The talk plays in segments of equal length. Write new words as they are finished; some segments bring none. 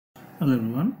Hello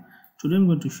everyone, today I'm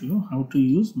going to show you how to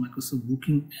use Microsoft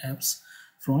Booking apps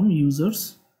from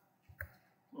users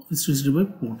Office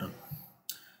 365 portal.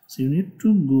 So you need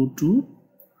to go to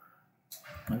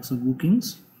Microsoft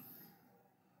Bookings.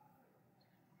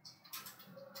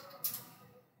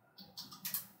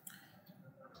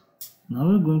 Now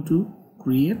we're going to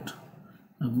create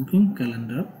a booking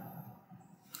calendar.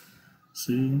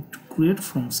 So you need to create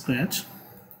from scratch,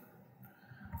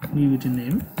 give it a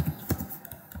name.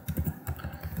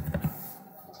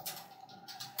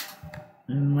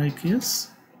 In my case,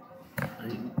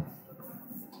 I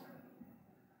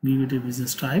give it a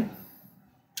business type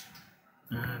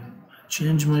and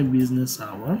change my business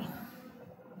hour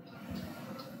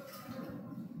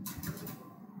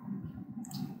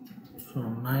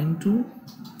from 9 to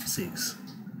 6.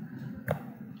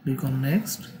 Click on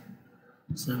next.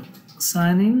 So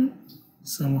assigning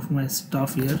some of my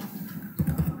stuff here.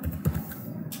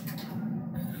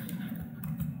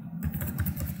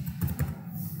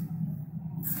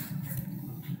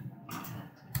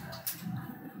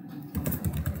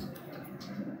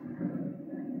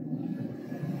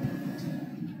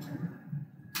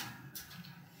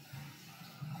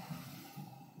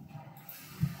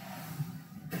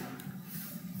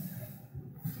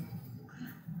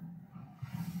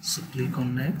 So click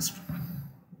on next.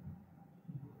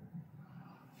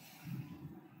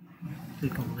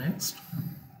 Click on next.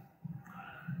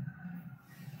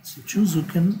 So choose who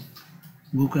can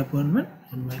book appointment.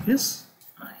 In my case,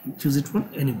 I choose it for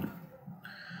anyone.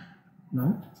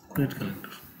 Now create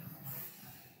calendar.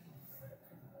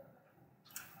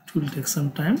 It will take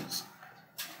some time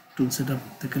to set up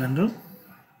the calendar.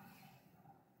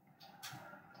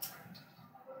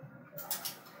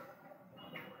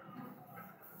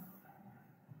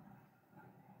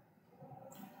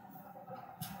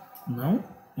 Now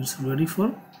it's ready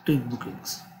for take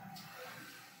bookings.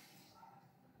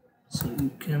 So you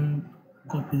can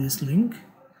copy this link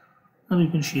or you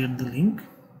can share the link.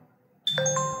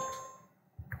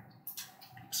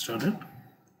 Started.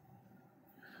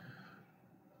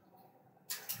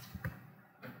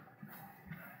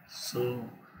 So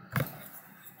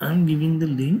I'm giving the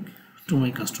link to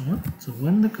my customer. So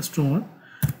when the customer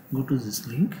go to this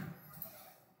link,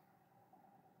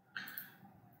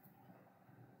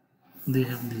 they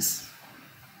have this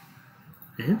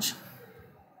page.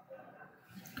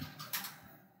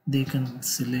 They can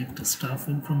select a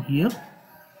staffing from here.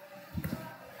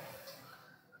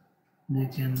 They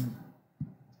can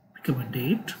pick up a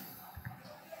date.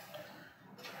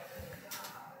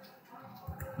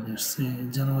 Let's say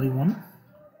January 1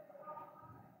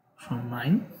 from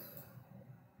 9.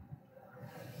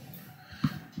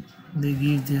 They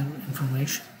give their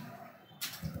information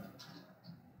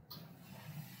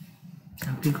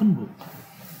and click on book.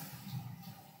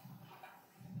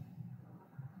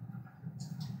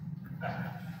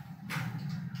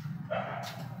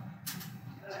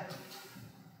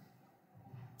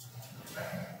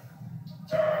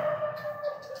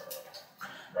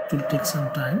 It will take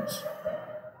some time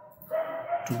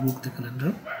to book the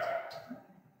calendar.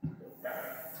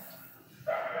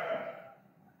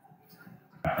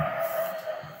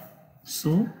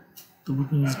 So the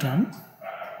booking is done.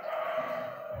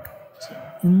 So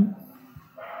in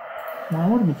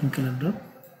our booking calendar,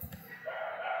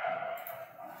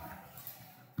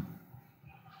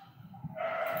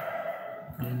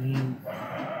 when you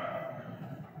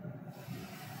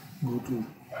go to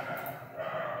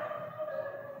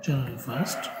January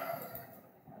 1st,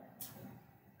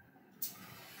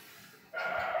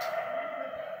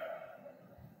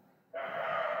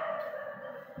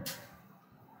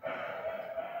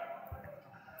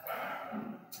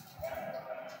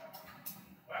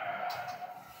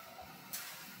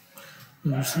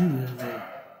 you see we have a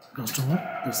customer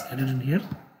that's added in here.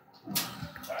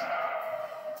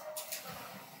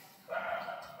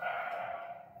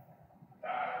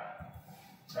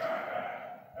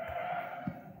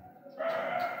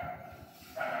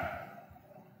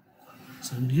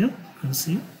 So in here you can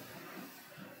see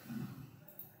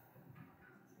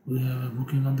we have a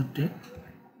booking on the day.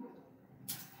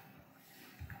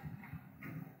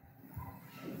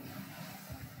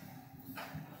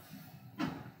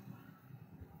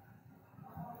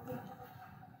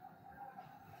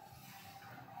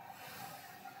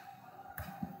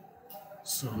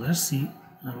 So let's see,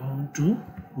 I want to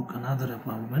book another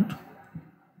appointment,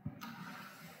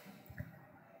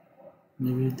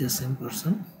 maybe with the same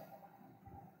person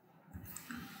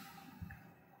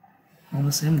on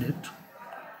the same date.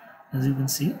 As you can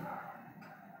see,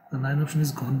 the 9 option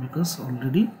is gone because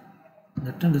already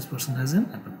that time this person has an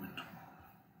appointment.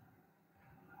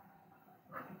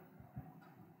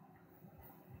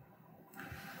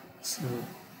 So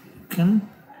you can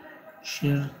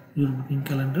share your booking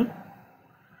calendar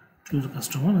to your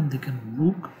customer and they can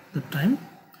book the time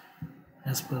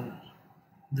as per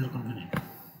their convenience.